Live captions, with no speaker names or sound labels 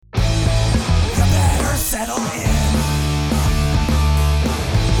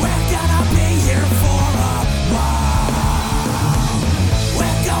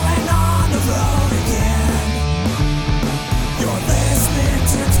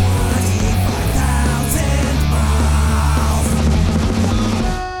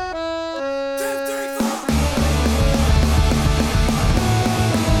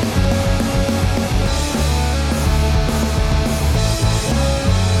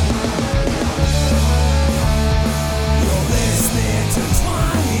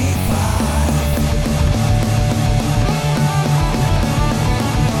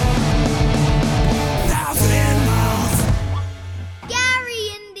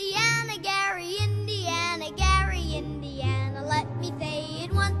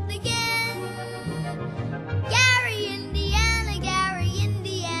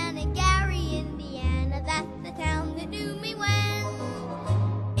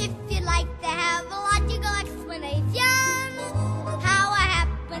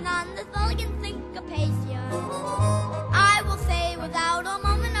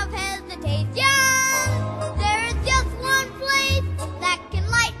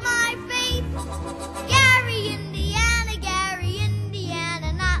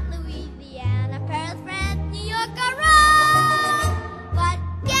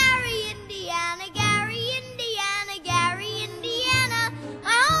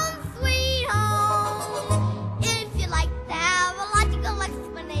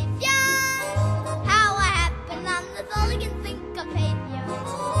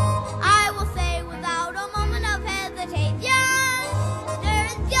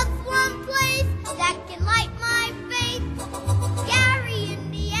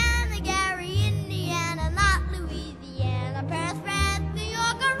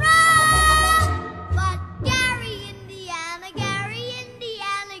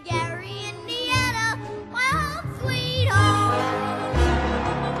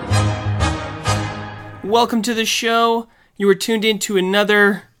welcome to the show. You were tuned in to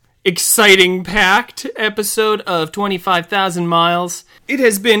another exciting, packed episode of 25,000 Miles. It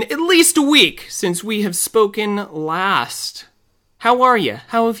has been at least a week since we have spoken last. How are you?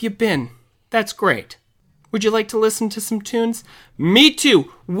 How have you been? That's great. Would you like to listen to some tunes? Me too.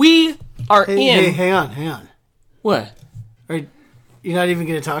 We are in... Hey, hang on. What? Are you not even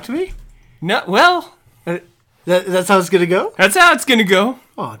going to talk to me? No, well... That's how it's going to go? That's how it's going to go.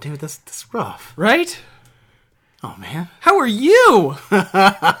 Oh, dude, that's rough. Right? Oh, man. How are you?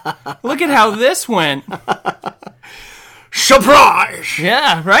 Look at how this went. Surprise!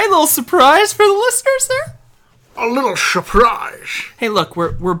 Yeah, right? A little surprise for the listeners there? A little surprise. Hey, look,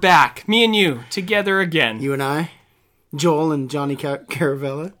 we're back. Me and you, together again. You and I? Joel and Johnny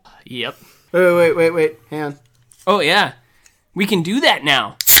Caravella? Yep. Wait. Hang on. Oh, yeah. We can do that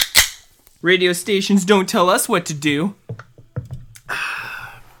now. Radio stations don't tell us what to do.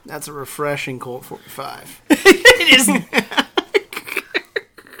 That's a refreshing Colt 45. It isn't.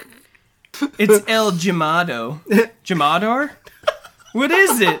 It's El Jamado. Jamador? What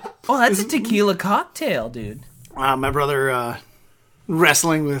is it? Oh, that's a tequila cocktail, dude. My brother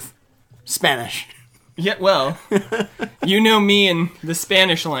wrestling with Spanish. Yeah, well, you know me and the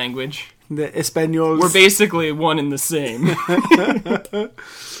Spanish language. The Españols. We're basically one and the same.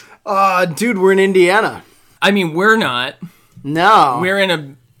 Dude, we're in Indiana. I mean, we're not. No. We're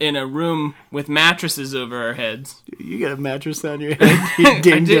in a room with mattresses over our heads. You got a mattress on your head, you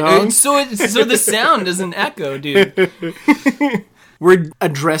ding dong. So the sound doesn't echo, dude. We're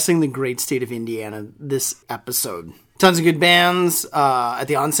addressing the great state of Indiana this episode. Tons of good bands. At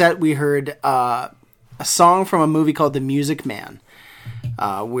the onset, we heard a song from a movie called The Music Man,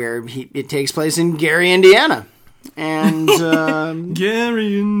 where it takes place in Gary, Indiana. And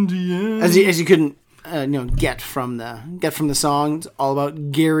Gary, Indiana. As you couldn't get from the song, it's all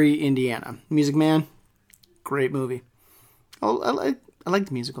about Gary, Indiana. Music Man, great movie. I like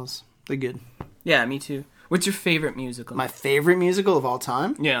the musicals. They're good. Yeah, me too. What's your favorite musical? My favorite musical of all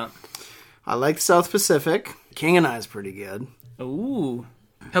time? Yeah. I like South Pacific. King and I is pretty good. Ooh.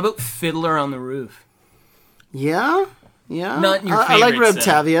 How about Fiddler on the Roof? Yeah. Not your favorite. I like Red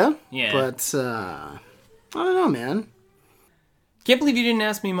Tavia. Yeah. But I don't know, man. Can't believe you didn't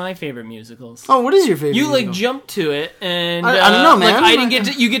ask me my favorite musicals. Oh, what is your favorite? You musical? jumped to it, and I don't know, man. I didn't get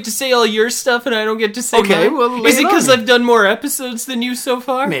to. You get to say all your stuff, and I don't get to say Okay, mine. well, Is it because I've done more episodes than you so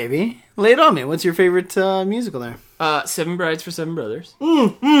far? Maybe. Lay it on me. What's your favorite musical there? Seven Brides for Seven Brothers.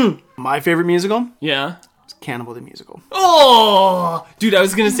 My favorite musical? Yeah. It's Cannibal the Musical. Oh, dude, I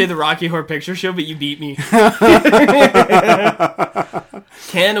was gonna say the Rocky Horror Picture Show, but you beat me.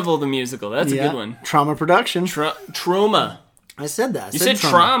 Cannibal the Musical. That's a good one. Trauma Production. Trauma. I said that. You said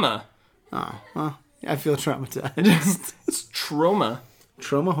trauma. Oh, well, I feel traumatized. It's Trauma.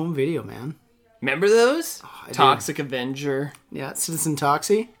 Trauma Home Video, man. Remember those? I Toxic Avenger. Yeah, Citizen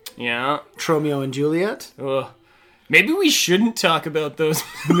Toxie. Yeah. Tromeo and Juliet. Ugh. Maybe we shouldn't talk about those.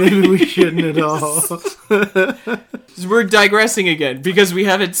 Maybe we shouldn't at all. We're digressing again because we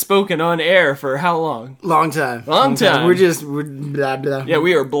haven't spoken on air for how long? Long time. Long time. We're blah, blah. Yeah,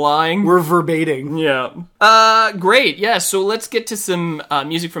 we are blind. We're verbating. Yeah. Great. Yeah, so let's get to some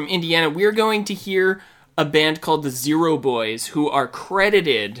music from Indiana. We're going to hear a band called the Zero Boys, who are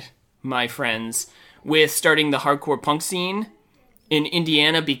credited, my friends, with starting the hardcore punk scene in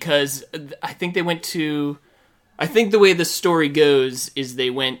Indiana because I think they went to... I think the way the story goes is they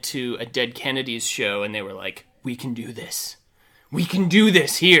went to a Dead Kennedys show and they were like, we can do this. We can do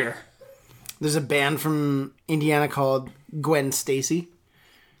this here. There's a band from Indiana called Gwen Stacy.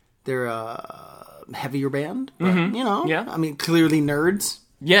 They're a heavier band, but, Yeah. I mean, clearly nerds.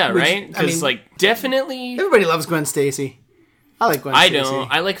 Yeah, right? Because, definitely... Everybody loves Gwen Stacy. I like Gwen Stacy. I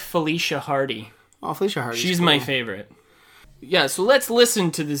don't. I like Felicia Hardy. Oh, Felicia Hardy. She's my favorite. Yeah, so let's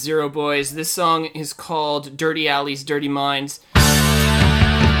listen to the Zero Boys. This song is called Dirty Alleys, Dirty Minds.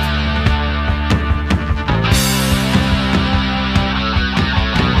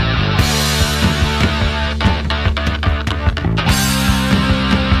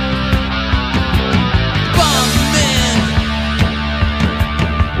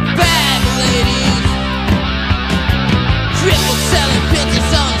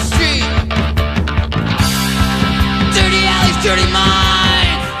 Dirty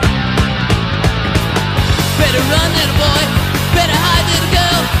minds. Better run, little boy.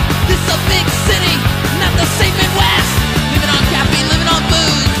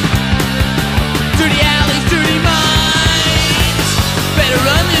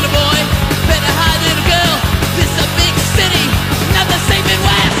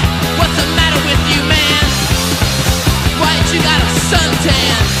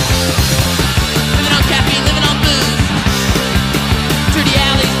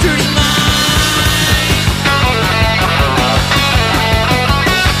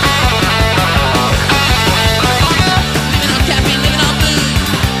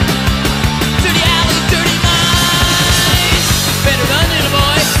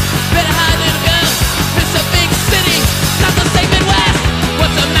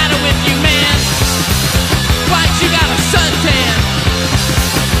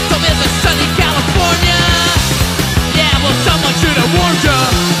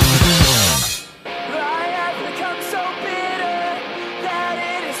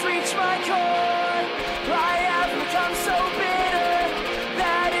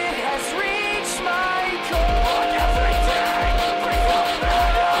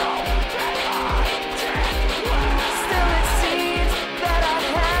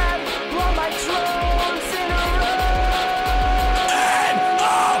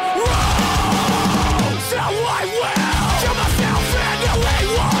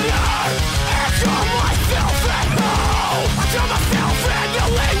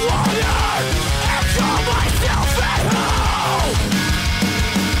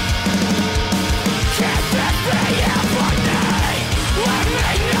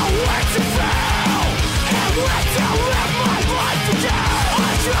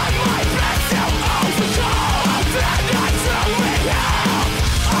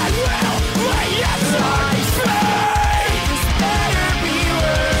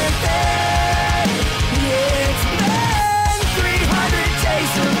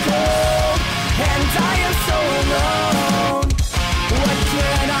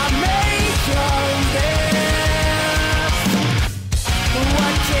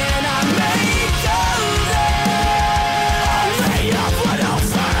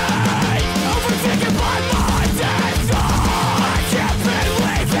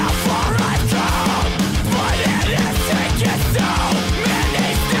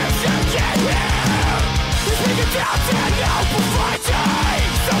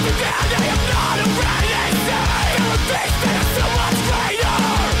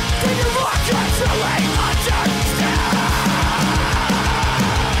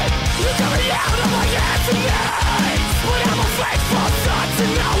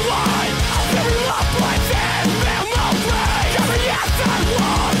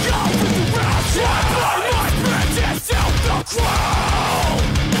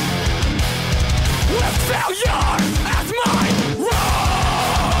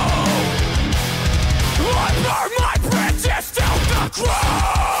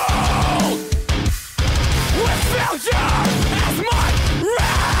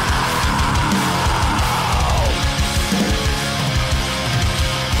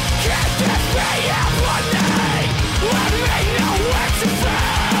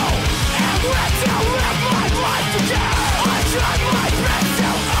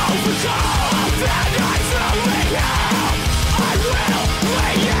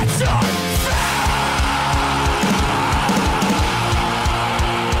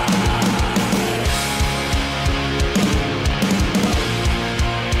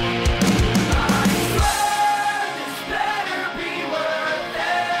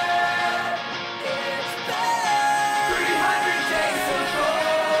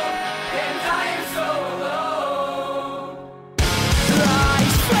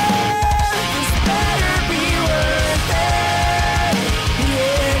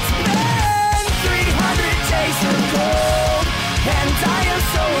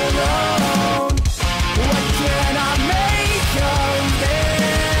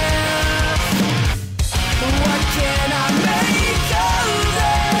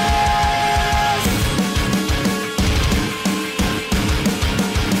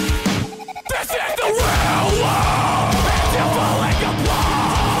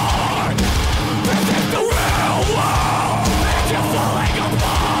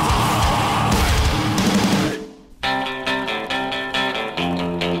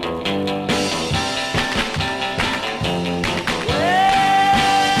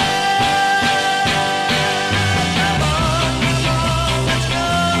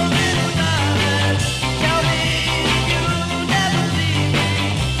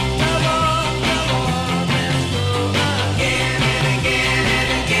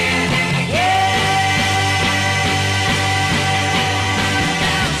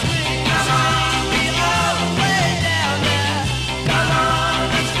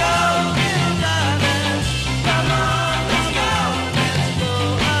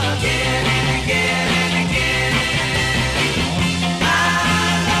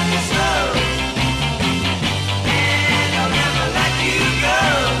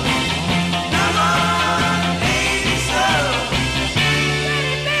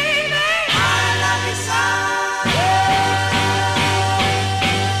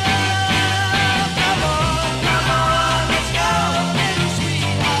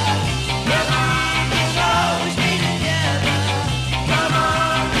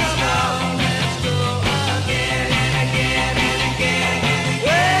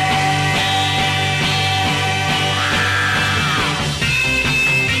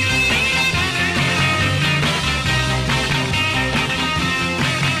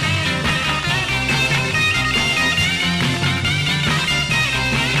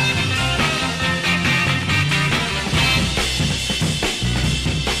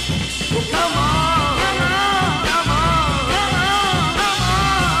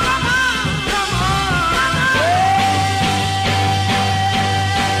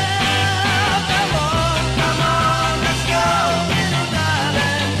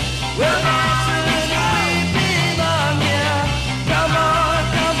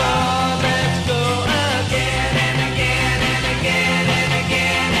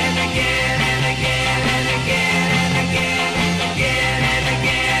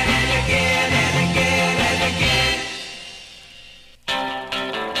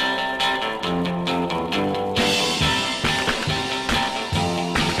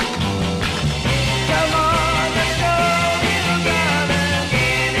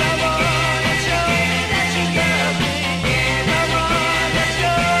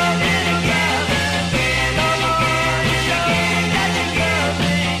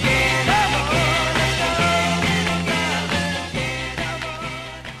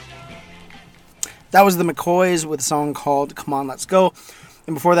 That was the McCoys with a song called Come On, Let's Go.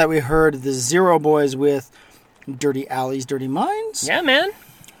 And before that, we heard the Zero Boys with Dirty Alleys, Dirty Minds. Yeah, man.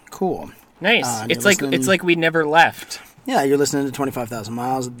 Cool. Nice. It's like we never left. Yeah, you're listening to 25,000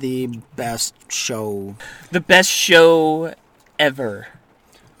 Miles, the best show. The best show ever.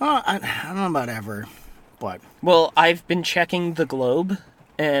 I don't know about ever, but... Well, I've been checking the Globe,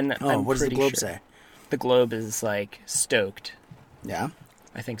 And Oh, I'm what does the pretty Globe sure say? The Globe is, like, stoked. Yeah?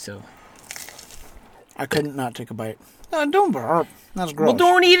 I think so. I couldn't not take a bite. No, don't burp. That's gross. Well,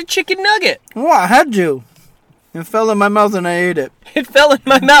 don't eat a chicken nugget. Oh, I had to. It fell in my mouth and I ate it. It fell in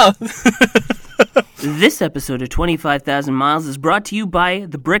my mouth. This episode of 25,000 Miles is brought to you by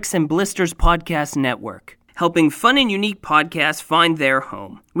the Bricks and Blisters Podcast Network, helping fun and unique podcasts find their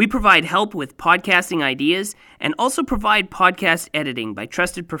home. We provide help with podcasting ideas and also provide podcast editing by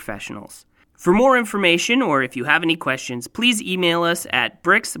trusted professionals. For more information or if you have any questions, please email us at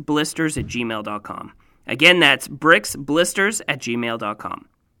bricksblisters@gmail.com. Again, that's bricksblisters@gmail.com.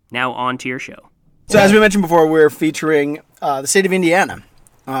 Now on to your show. So as we mentioned before, we're featuring the state of Indiana.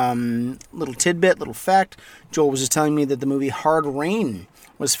 Little tidbit, little fact. Joel was just telling me that the movie Hard Rain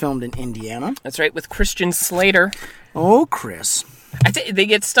was filmed in Indiana. That's right, with Christian Slater. Oh, Chris. They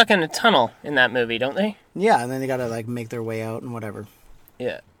get stuck in a tunnel in that movie, don't they? Yeah, and then they gotta like make their way out and whatever.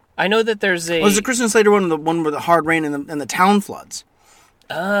 Yeah. I know that there's a... Was the Christian Slater one, the one with the hard rain and the town floods?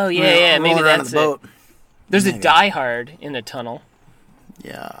 Oh, yeah, maybe rolling around that's in the boat. There's Maybe. a Die Hard in a tunnel.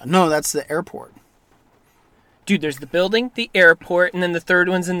 Yeah. No, that's the airport. Dude, there's the building, the airport, and then the third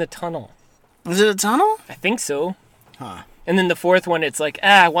one's in the tunnel. Is it a tunnel? I think so. Huh. And then the fourth one, it's like,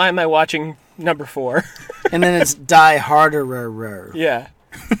 why am I watching number 4? And then it's Die Harder. Yeah.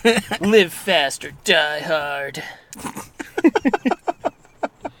 Live fast or die hard.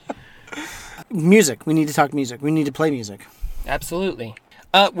 Music. We need to talk music. We need to play music. Absolutely.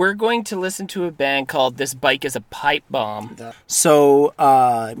 We're going to listen to a band called This Bike is a Pipe Bomb. So,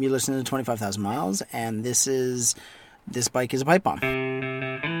 you listen to 25,000 Miles, and this Bike is a Pipe Bomb.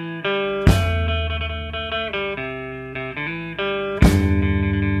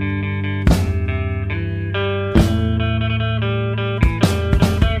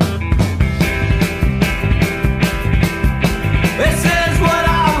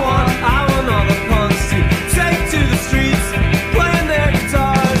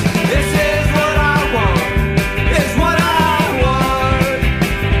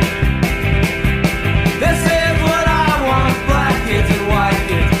 This is what I want, black kids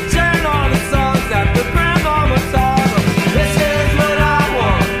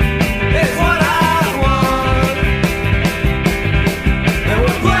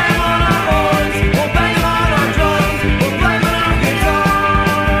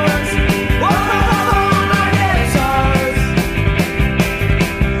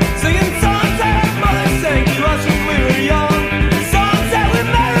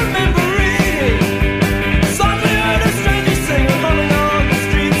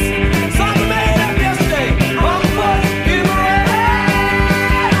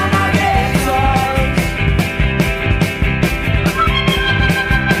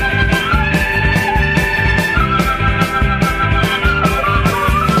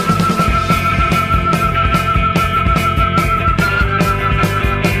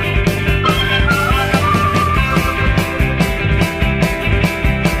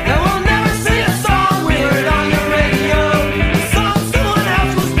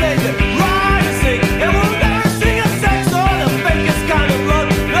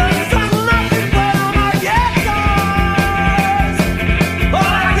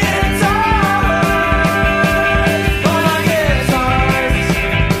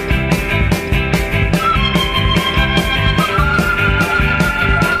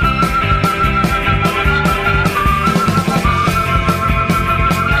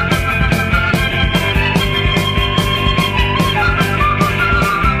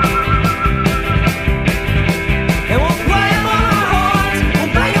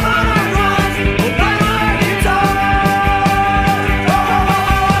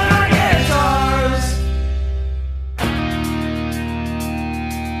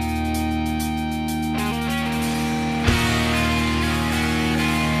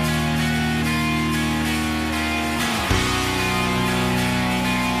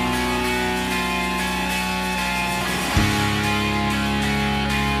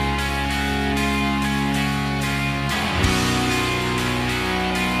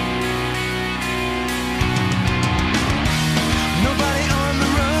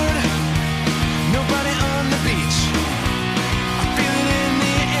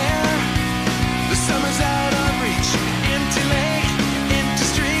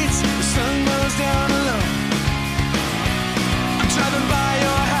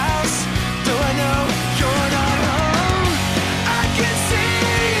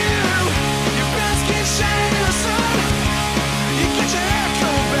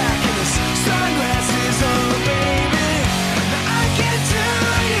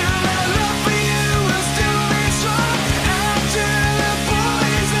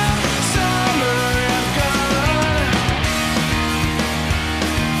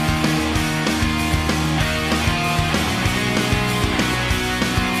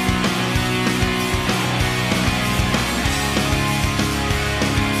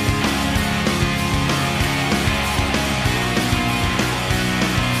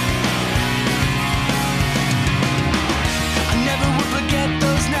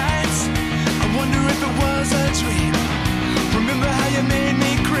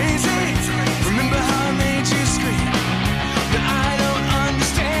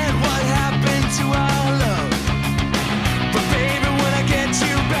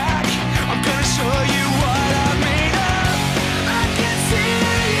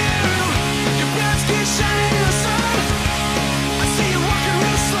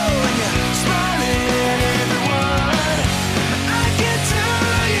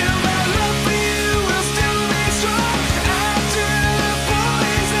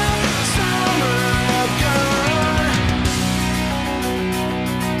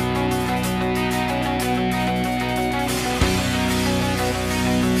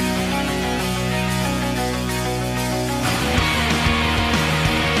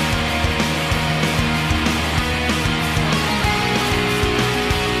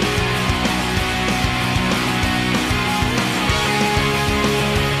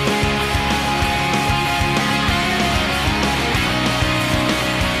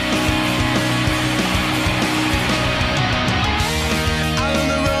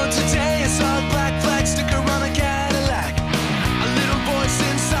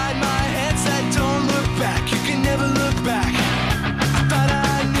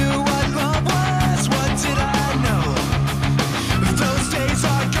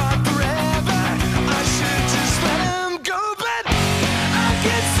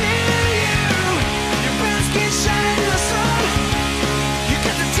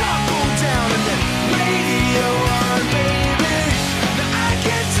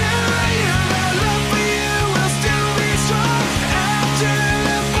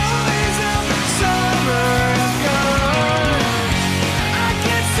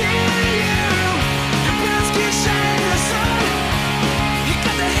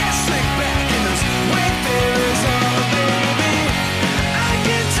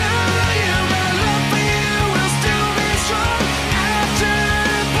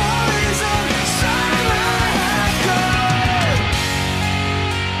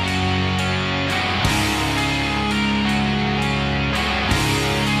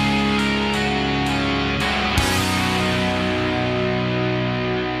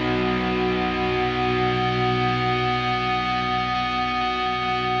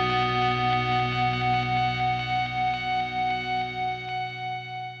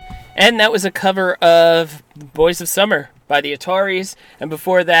And that was a cover of Boys of Summer by the Ataris. And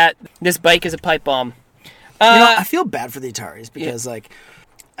before that, This Bike is a Pipe Bomb. I feel bad for the Ataris because,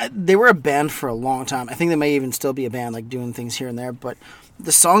 they were a band for a long time. I think they may even still be a band, like, doing things here and there. But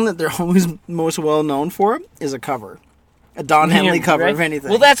the song that they're always most well known for is a cover. A Don Henley cover, right? of anything.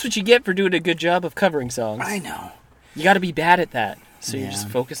 Well, that's what you get for doing a good job of covering songs. I know. You got to be bad at that. So you Yeah. just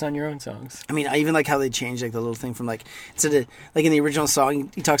focus on your own songs. I mean, I even like how they changed, like, the little thing from, like, instead of, like, in the original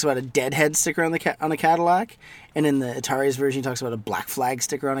song, he talks about a Deadhead sticker on on a Cadillac, and in the Atari's version, he talks about a Black Flag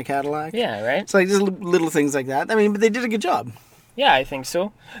sticker on a Cadillac. Yeah, right? It's like just little things like that. I mean, but they did a good job. Yeah, I think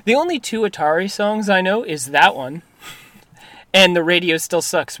so. The only two Atari songs I know is that one, and The Radio Still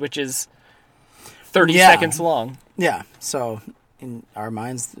Sucks, which is 30 seconds long. Yeah, so in our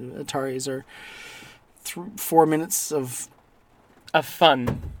minds, the Ataris are 4 minutes of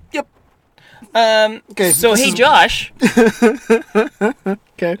fun. Yep. Okay. So, hey, Josh.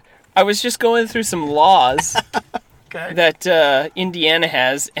 Okay. I was just going through some laws Okay. that Indiana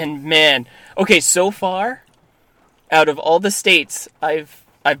has, and man, okay, so far, out of all the states I've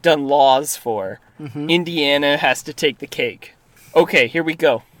done laws for, Indiana has to take the cake. Okay, here we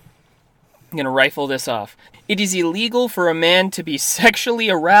go. I'm gonna rifle this off. It is illegal for a man to be sexually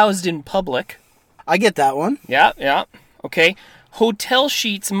aroused in public. I get that one. Yeah. Okay. Hotel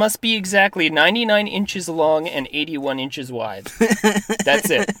sheets must be exactly 99 inches long and 81 inches wide. That's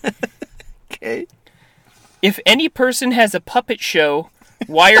it. Okay. If any person has a puppet show,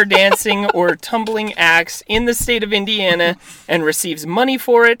 wire dancing, or tumbling acts in the state of Indiana and receives money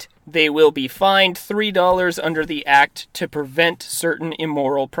for it, they will be fined $3 under the act to prevent certain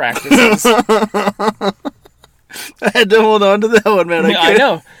immoral practices. I had to hold on to that one, man. I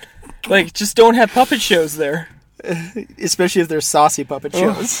know. Like, just don't have puppet shows there. Especially if they're saucy puppet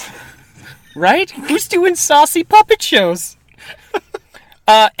shows. Right? Who's doing saucy puppet shows?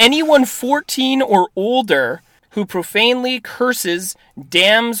 Anyone 14 or older who profanely curses,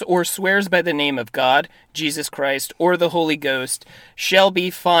 damns, or swears by the name of God, Jesus Christ, or the Holy Ghost shall be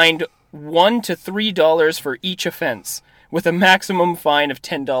fined $1 to $3 for each offense, with a maximum fine of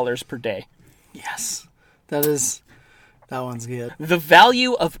 $10 per day. Yes. That one's good. The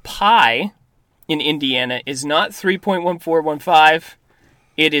value of pi in Indiana is not 3.1415.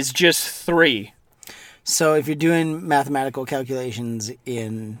 It is just 3. So if you're doing mathematical calculations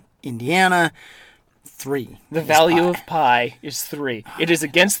in Indiana, 3. The value of pi is 3. It is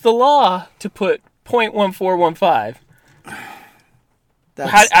against the law to put 0.1415.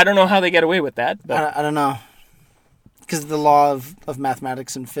 I don't know how they get away with that. But I don't know. Because the law of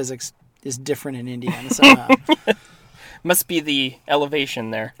mathematics and physics is different in Indiana somehow. must be the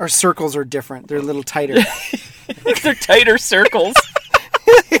elevation there. Our circles are different. They're a little tighter. They're tighter circles.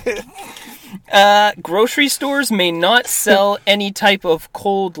 Grocery stores may not sell any type of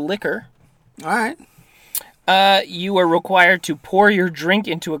cold liquor. All right. You are required to pour your drink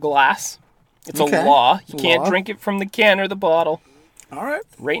into a glass. It's a law. You can't drink it from the can or the bottle. All right.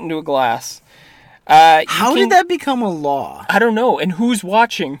 Right into a glass. How did that become a law? I don't know. And who's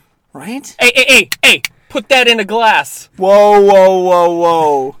watching? Right? Hey! Put that in a glass.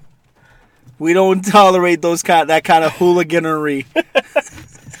 Whoa. We don't tolerate that kind of hooliganery.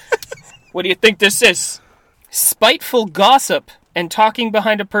 What do you think this is? Spiteful gossip and talking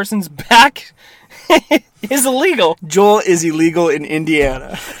behind a person's back is illegal. Joel is illegal in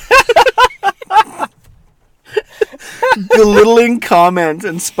Indiana. Belittling comment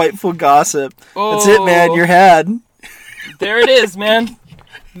and spiteful gossip. Oh. That's it, man. You're had. There it is, man.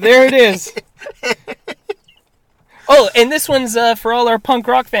 There it is. Oh, and this one's for all our punk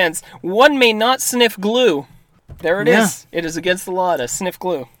rock fans. One may not sniff glue. There it is. It is against the law to sniff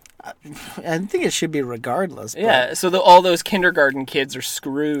glue. I think it should be regardless. But... Yeah, so all those kindergarten kids are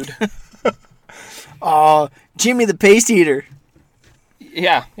screwed. Oh, Jimmy the Paste Eater.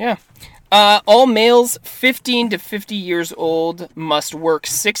 Yeah. All males 15 to 50 years old must work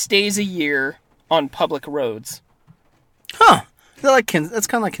 6 days a year on public roads. Huh. That's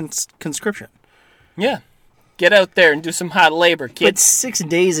kind of like conscription. Yeah. Get out there and do some hard labor, kids. But 6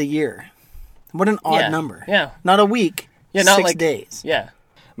 days a year. What an odd number. Yeah. Not a week. Yeah, not 6 days. Yeah.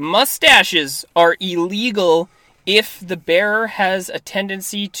 Mustaches are illegal if the bearer has a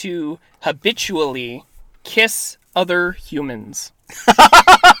tendency to habitually kiss other humans.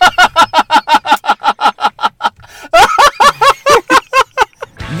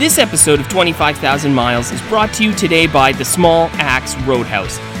 This episode of 25,000 Miles is brought to you today by the Small Axe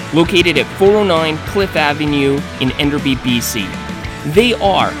Roadhouse, located at 409 Cliff Avenue in Enderby, BC. They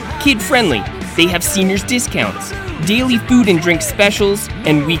are kid-friendly. They have seniors discounts, daily food and drink specials,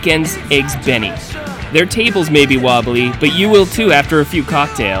 and weekends eggs Benny. Their tables may be wobbly, but you will too after a few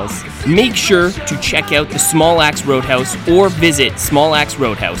cocktails. Make sure to check out the Small Axe Roadhouse or visit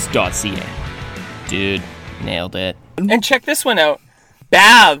smallaxeroadhouse.ca. Dude, nailed it. And check this one out.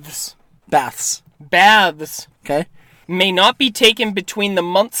 Baths. Baths. Okay. May not be taken between the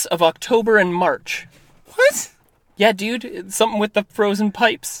months of October and March. What? Yeah, dude. It's something with the frozen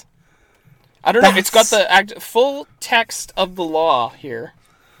pipes. I don't know. It's got the full text of the law here.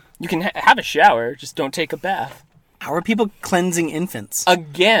 You can have a shower, just don't take a bath. How are people cleansing infants?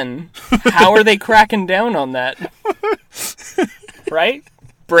 Again, how are they cracking down on that? Right?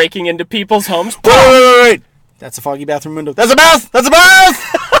 Breaking into people's homes. Wait. That's a foggy bathroom window. That's a bath!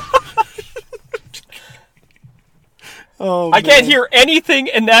 Oh, I can't hear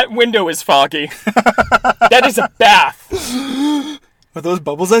anything, and that window is foggy. That is a bath. Are those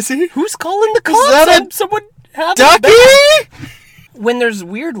bubbles I see? Who's calling the cops? Is that someone have Ducky? When there's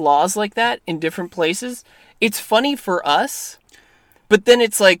weird laws like that in different places, it's funny for us, but then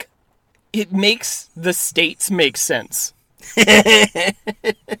it's like, it makes the states make sense.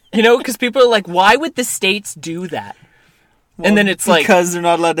 You know, because people are like, why would the states do that? Well, and then it's like... Because they're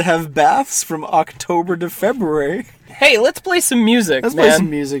not allowed to have baths from October to February. Hey, let's play some music, Let's play some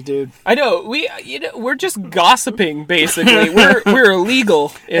music, dude. I know, we're just gossiping, basically. We're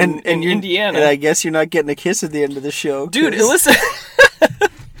illegal in Indiana. And I guess you're not getting a kiss at the end of the show. Dude, listen...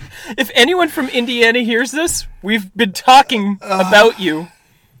 If anyone from Indiana hears this, we've been talking about you,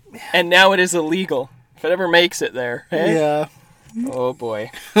 and now it is illegal. If it ever makes it there. Eh? Yeah. Oh, boy.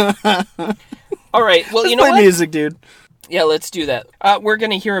 All right, well, let's you know play what? music, dude. Yeah, let's do that. We're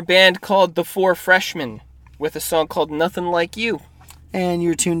going to hear a band called The Four Freshmen with a song called Nothing Like You. And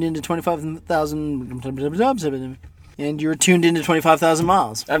you're tuned into 25,000... And you're tuned into 25,000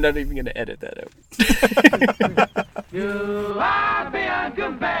 miles. I'm not even going to edit that out. You are beyond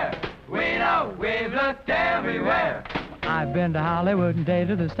compare. We know we've looked everywhere. I've been to Hollywood and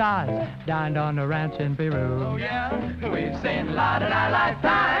dated the stars, dined on the ranch in Peru. Oh yeah, we've seen a lot in our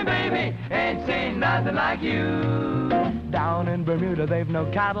lifetime, baby. Ain't seen nothing like you. Down in Bermuda, they've no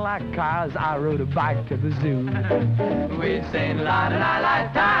Cadillac cars. I rode a bike to the zoo. We've seen a lot in our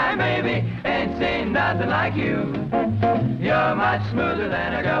lifetime, baby. Ain't seen nothing like you. You're much smoother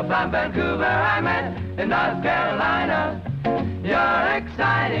than a girl from Vancouver I met in North Carolina. You're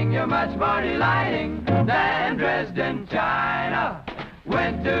exciting, you're much more delighting than Dresden, China.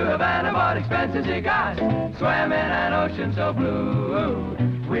 Went to Havana, bought expensive cigars, swam in an ocean so blue.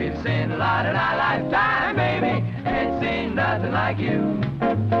 We've seen a lot in our lifetime, baby, ain't seen nothing like you.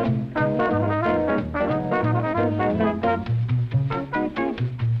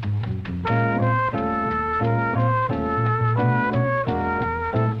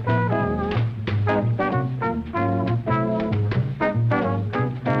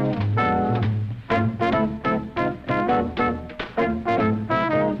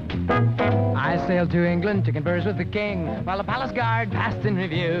 To England to converse with the king while the palace guard passed in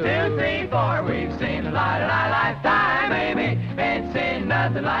review. 2, 3, 4, we've seen a lot in our lifetime, baby. Ain't seen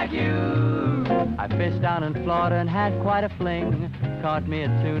nothing like you. I fished down in Florida and had quite a fling. Caught me a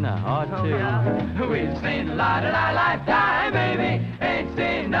tuna or two. Yeah. We've seen a lot in our lifetime, baby. Ain't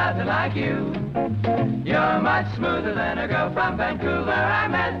seen nothing like you. You're much smoother than a girl from Vancouver I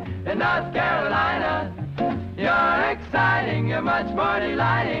met in North Carolina. You're exciting, you're much more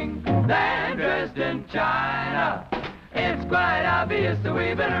delighting than Dresden, China. It's quite obvious that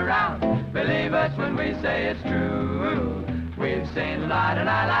we've been around. Believe us when we say it's true. We've seen a lot in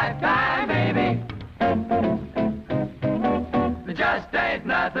our lifetime, baby. There just ain't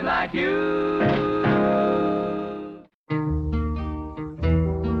nothing like you.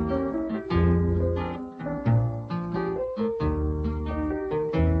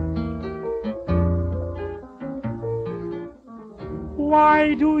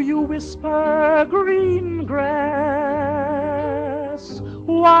 Why do you whisper, green grass?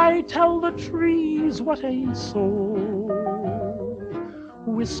 Why tell the trees what ain't so?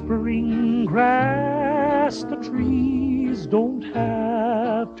 Whispering grass, the trees don't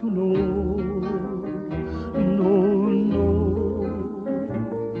have to know. No, no.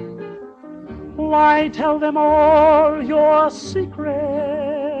 Why tell them all your secrets?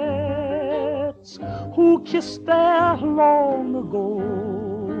 Who kissed there long ago?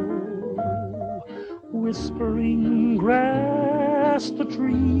 Whispering grass, the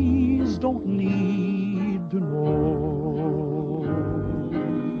trees don't need to know.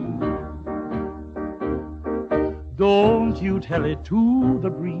 Don't you tell it to the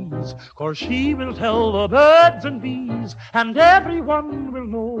breeze, 'cause she will tell the birds and bees, and everyone will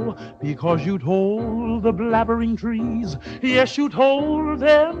know, because you told the blabbering trees. Yes, you told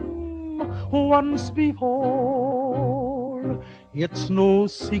them once before. It's no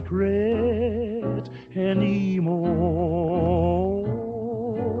secret anymore.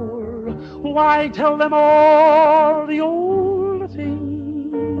 Why tell them all the old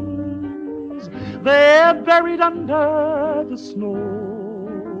things? They're buried under the snow.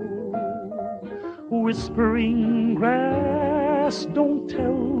 Whispering grass, don't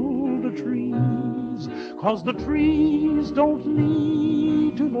tell the trees, 'cause the trees don't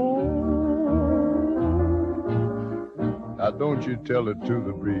need to know. Now don't you tell it to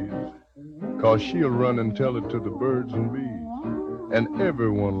the breeze, 'cause she'll run and tell it to the birds and bees. And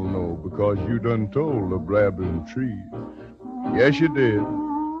everyone'll know, because you done told the blabbing trees. Yes, you did.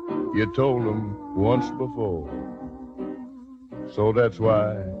 You told them once before. So that's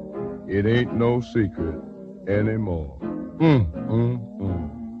why it ain't no secret anymore.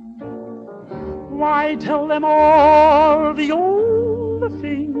 Why tell them all the old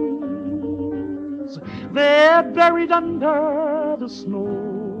things? They're buried under the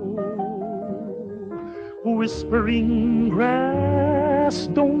snow. Whispering grass,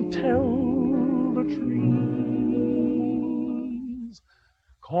 don't tell the trees,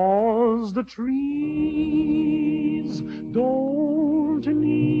 'cause the trees don't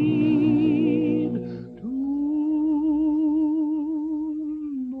need to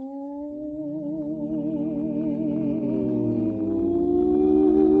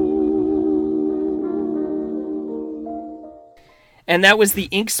And that was the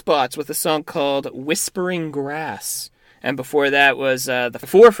Ink Spots with a song called Whispering Grass. And before that was the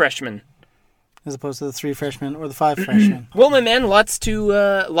Four Freshmen. As opposed to the 3 freshmen or the 5 freshmen. Well, my man, lots coming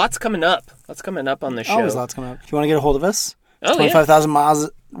up. Lots coming up on the show. Always lots coming up. If you want to get a hold of us, Oh, 25,000 miles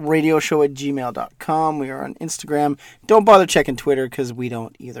radio show at gmail.com. We are on Instagram. Don't bother checking Twitter because we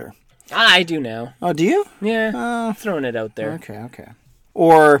don't either. I do now. Oh, do you? Yeah, throwing it out there. Okay.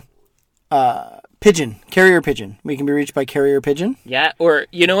 Or Pigeon, Carrier Pigeon. We can be reached by Carrier Pigeon. Yeah, or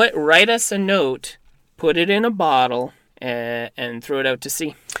you know what? Write us a note, put it in a bottle, and throw it out to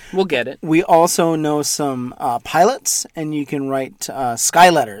sea. We'll get it. We also know some pilots, and you can write sky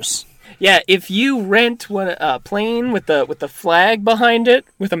letters. Yeah, if you rent a plane with the flag behind it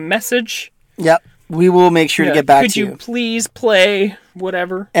with a message. Yep, we will make sure to get back to you. Could you please play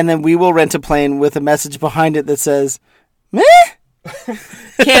whatever? And then we will rent a plane with a message behind it that says, meh?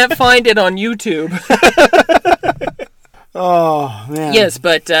 Can't find it on YouTube. Oh, man. Yes,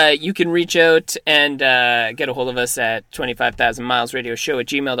 but you can reach out and get a hold of us at 25,000 Miles Radio Show at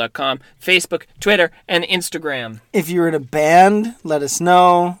gmail.com, Facebook, Twitter, and Instagram. If you're in a band, let us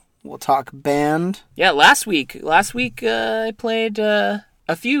know. We'll talk band. Yeah, last week I played a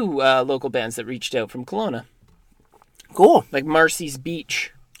few local bands that reached out from Kelowna. Cool. Like Marcy's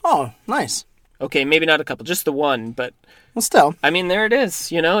Beach. Oh, nice. Okay, maybe not a couple, just the one, but... Well, still. I mean, there it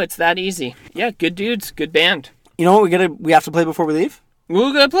is. You know, it's that easy. Yeah, good dudes, good band. You know what we have to play before we leave?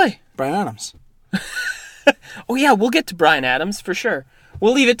 We're going to play. Bryan Adams. Oh, yeah, we'll get to Bryan Adams, for sure.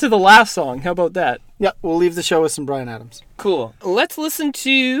 We'll leave it to the last song. How about that? Yep, we'll leave the show with some Bryan Adams. Cool. Let's listen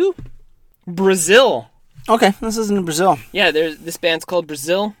to Brazil. Okay, this is in Brazil. Yeah, this band's called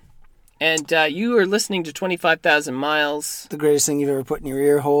Brazil. And you are listening to 25,000 Miles. The greatest thing you've ever put in your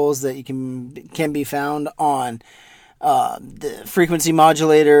ear holes that you can be found on the frequency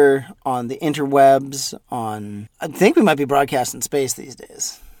modulator, on the interwebs, on... I think we might be broadcast in space these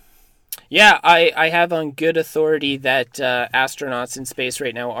days. Yeah, I have on good authority that astronauts in space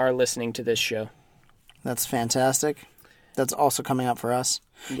right now are listening to this show. That's fantastic. That's also coming up for us.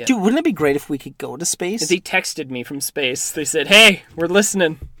 Yeah. Dude, wouldn't it be great if we could go to space? They texted me from space. They said, hey, we're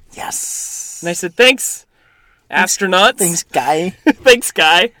listening. Yes. And I said, thanks, astronauts. Thanks, guy. Thanks,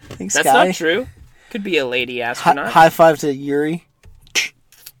 guy. Thanks, That's guy. not true. Could be a lady astronaut. High five to Yuri.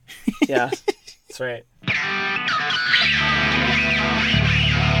 Yeah, that's right.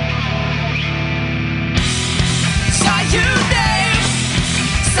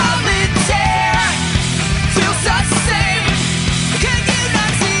 Feels the same. Can you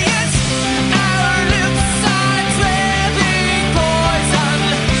not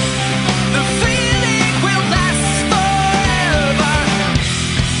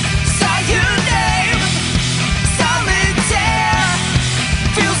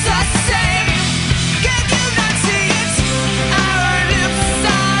see it?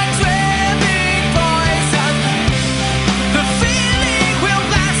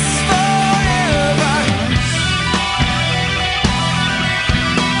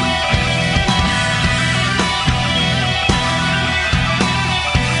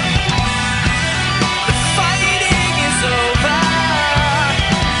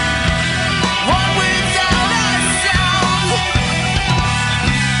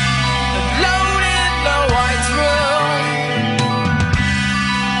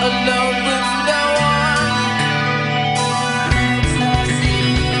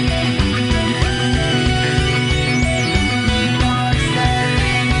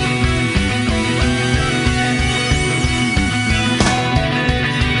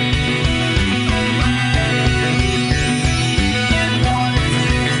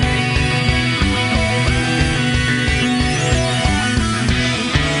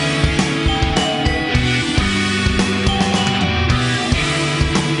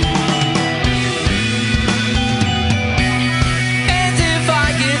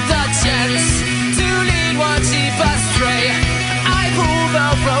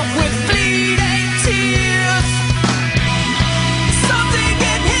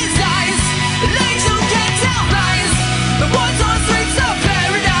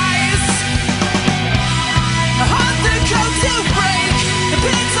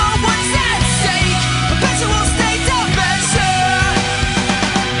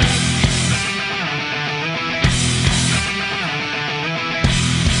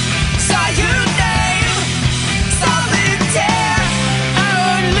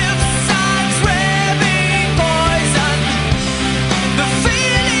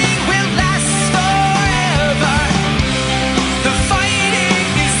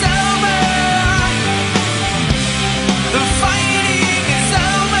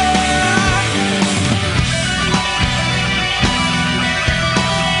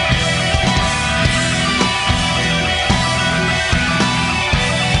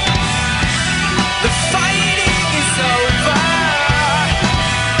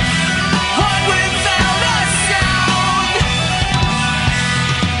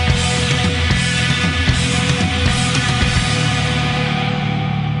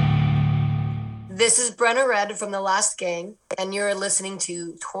 This is Brenna Red from The Last Gang, and you're listening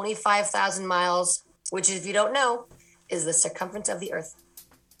to 25,000 Miles, which, if you don't know, is the circumference of the Earth.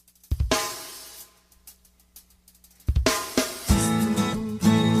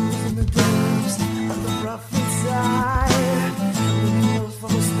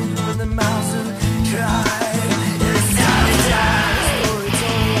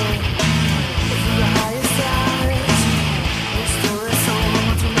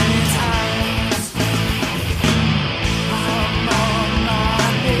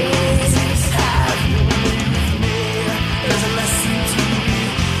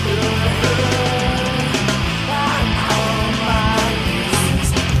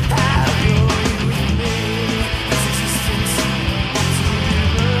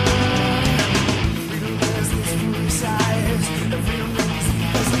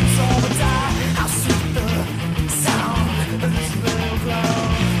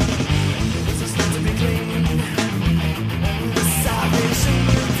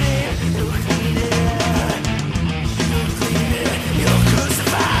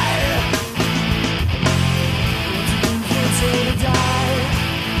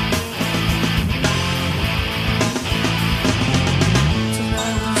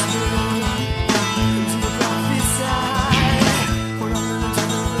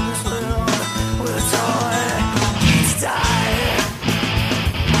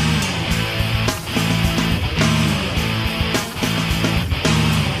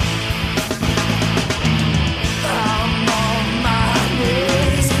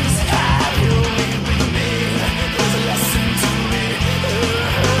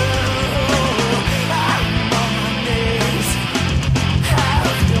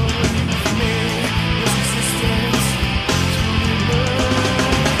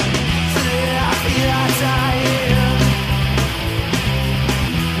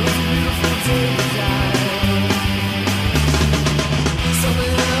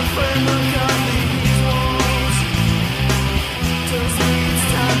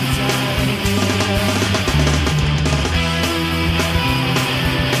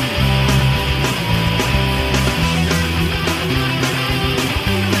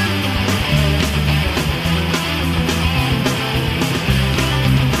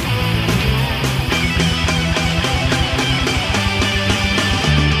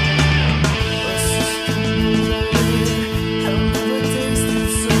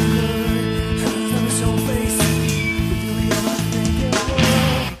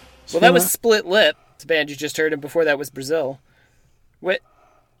 Well, that was Split Lip. It's a band you just heard, and before that was Brazil. What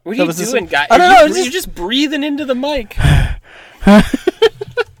are you doing, guy? I don't know. You're just breathing into the mic. I'm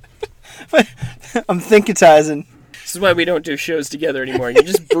thinkitizing. This is why we don't do shows together anymore. You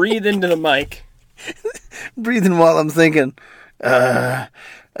just breathe into the mic. Breathing while I'm thinking. Anyway,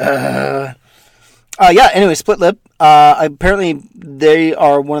 Split Lip. Apparently, they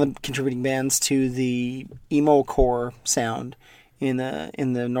are one of the contributing bands to the emo core sound in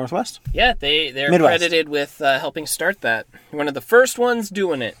the Northwest. Yeah, they're Midwest. credited with helping start that. One of the first ones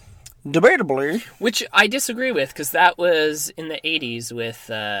doing it. Debatably. Which I disagree with, because that was in the 80s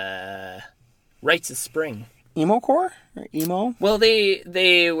with Rites of Spring. Emo core? Or emo? Well,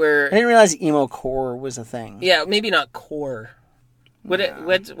 they were... I didn't realize emo core was a thing. Yeah, maybe not core.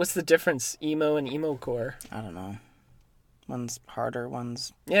 What's the difference, emo and emo core? I don't know. One's harder,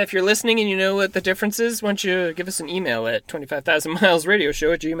 one's... Yeah, if you're listening and you know what the difference is, why don't you give us an email at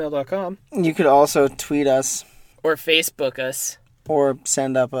 25,000milesradioshow@gmail.com. You could also tweet us. Or Facebook us. Or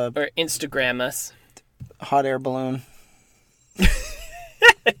send up a... Or Instagram us. Hot air balloon.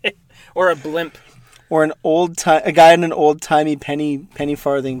 Or a blimp. Or a guy in an old-timey penny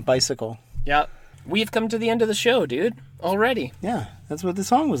farthing bicycle. Yeah. We've come to the end of the show, dude. Already. Yeah, that's what the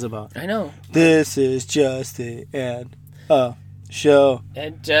song was about. I know. This is just the end of show.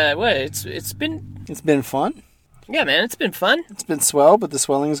 And it's been... It's been fun. Yeah, man, it's been fun. It's been swell, but the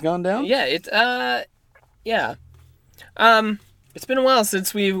swelling's gone down. Yeah, yeah. It's been a while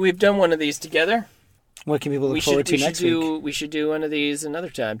since we've done one of these together. What can people look forward to next week? We should do one of these another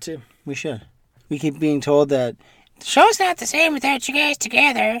time, too. We should. We keep being told that the show's not the same without you guys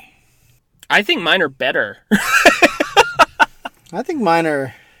together. I think mine are better. I think mine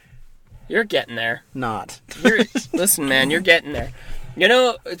are... You're getting there. Not. Listen, man, you're getting there. You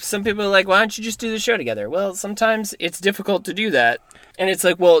know, some people are like, why don't you just do the show together? Well, sometimes it's difficult to do that. And it's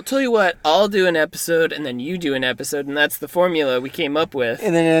like, well, tell you what, I'll do an episode, and then you do an episode, and that's the formula we came up with.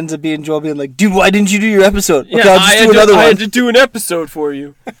 And then it ends up being Joel being like, dude, why didn't you do your episode? Yeah, okay, I'll just do another one. I had to do an episode for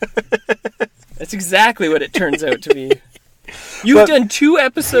you. That's exactly what it turns out to be. You've done 2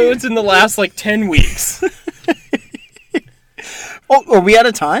 episodes in the last, 10 weeks. Oh, are we out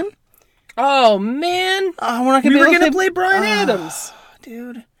of time? Oh, man. We're not We gonna were be able going to to play Bryan Adams.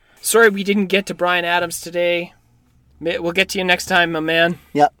 dude. Sorry we didn't get to Bryan Adams today. We'll get to you next time, my man.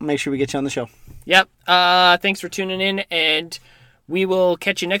 Yep, make sure we get you on the show. Yep. Thanks for tuning in, and we will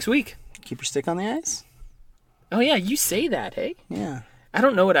catch you next week. Keep your stick on the ice. Oh, yeah, you say that, hey? Yeah. I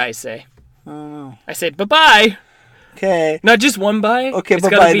don't know what I say. Oh. I say bye-bye. Okay. Not just one bye. Okay, it's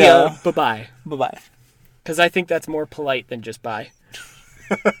bye-bye gotta be now. a bye-bye. Bye-bye. Because I think that's more polite than just bye.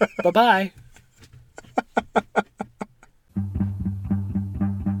 Bye-bye.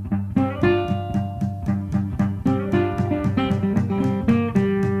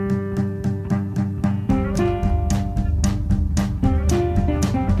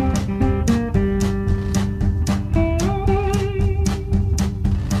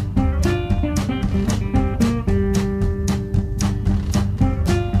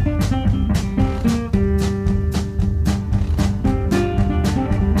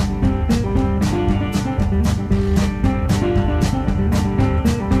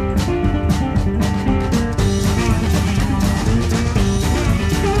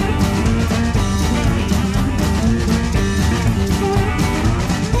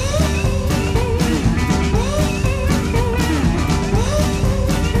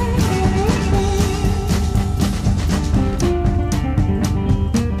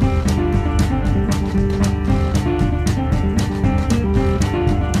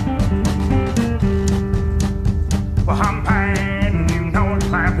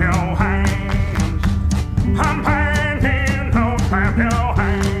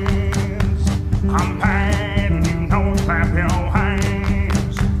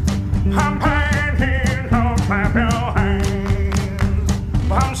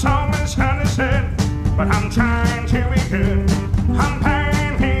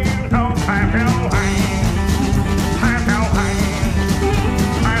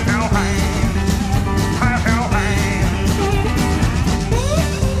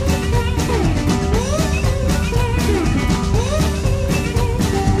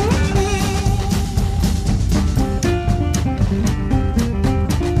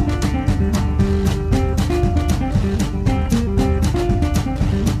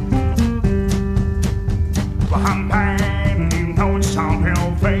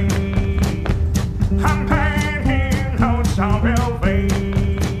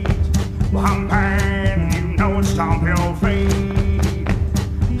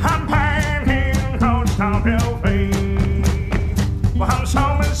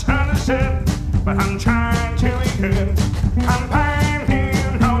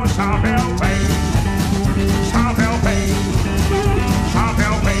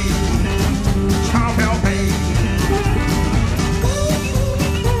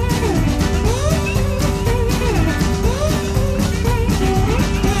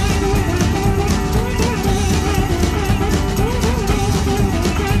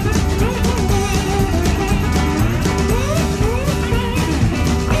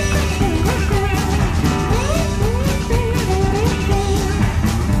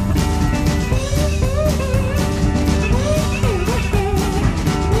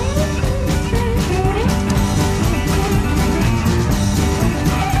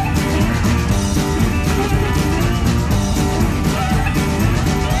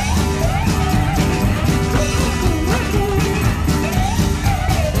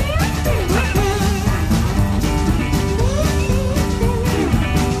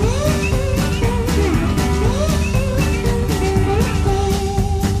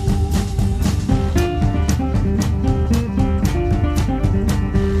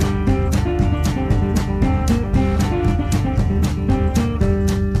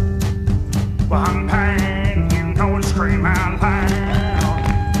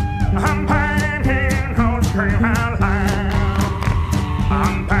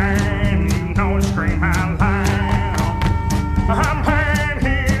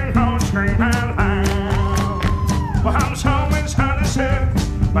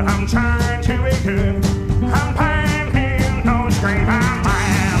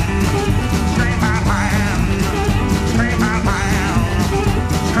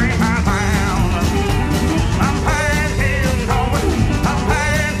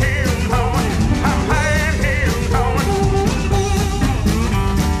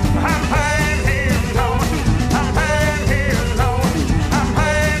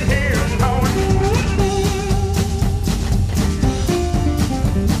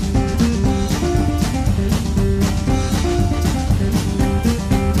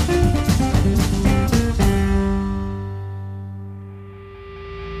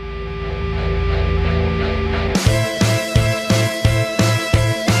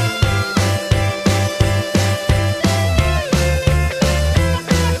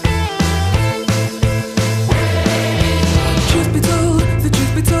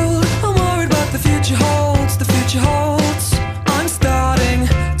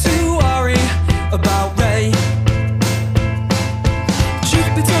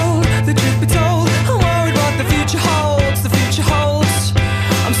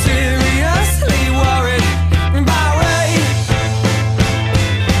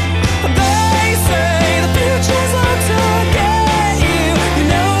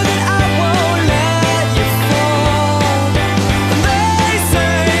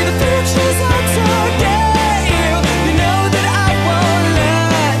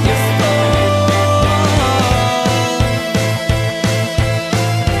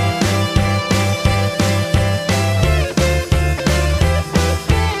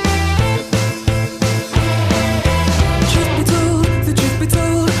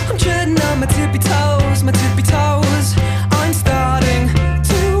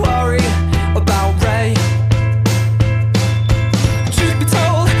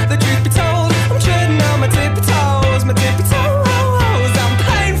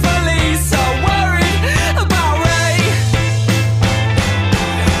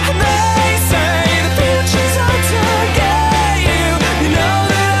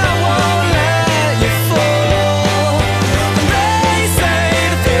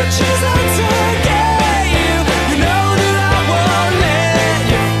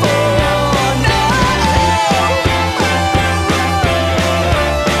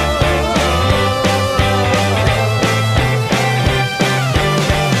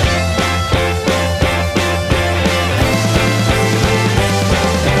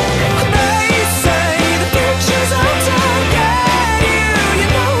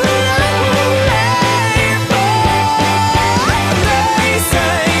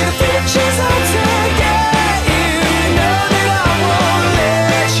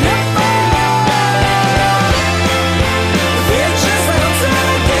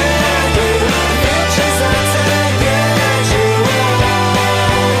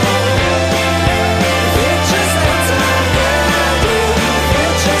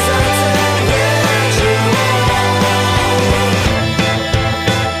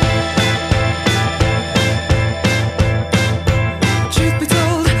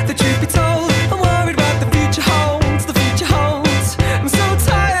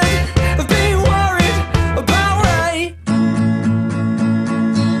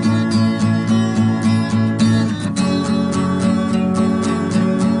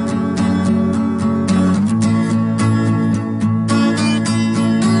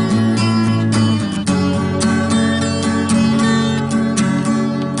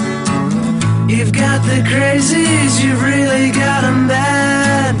 you've really got 'em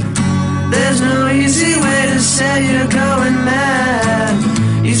bad. There's no easy way to say you're going mad.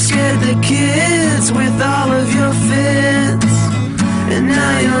 You scared the kids with all of your fits, and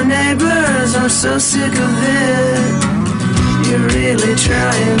now your neighbors are so sick of it. You're really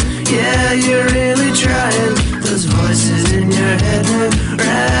trying, yeah, you're really trying. Those voices in your head would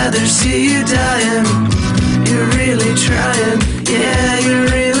rather see you dying. You're really trying, yeah, you're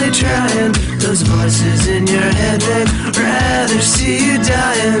really trying. Those voices in your head would rather see you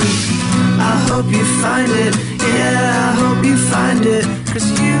dying. I hope you find it, yeah, I hope you find it. 'Cause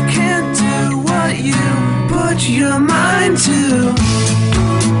you can't do what you put your mind to.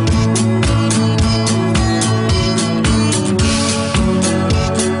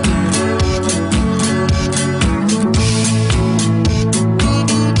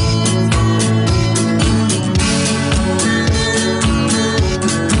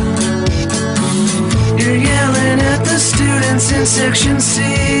 Students in Section C.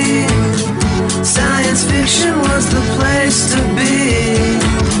 Science fiction was the place to be.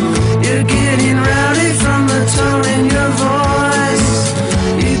 You're getting rowdy from the tone in your voice.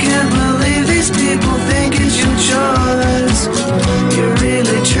 You can't believe these people think it's your choice. You're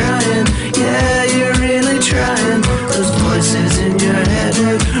really trying, yeah, you're really trying. Those voices in your head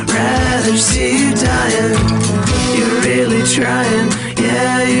would rather see you dying. You're really trying,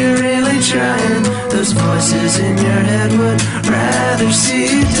 yeah, you're really trying. Those voices in your head would rather see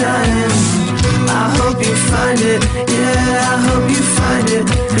you dying. I hope you find it, yeah, I hope you find it.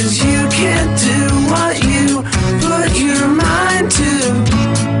 'Cause you can't do what you put your mind to.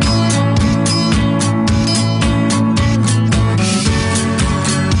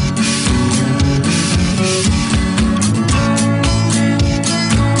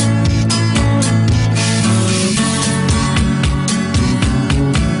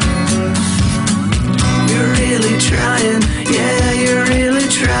 Trying, yeah, you're really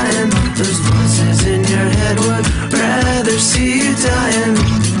trying. Those voices in your head would rather see you dying.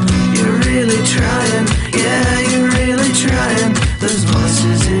 You're really trying, yeah, you're really trying. Those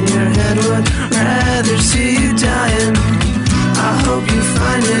voices in your head would rather see you dying. I hope you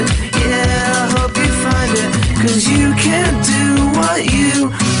find it, yeah, I hope you find it. 'Cause you can't do what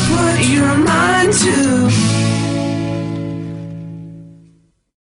you put your mind to.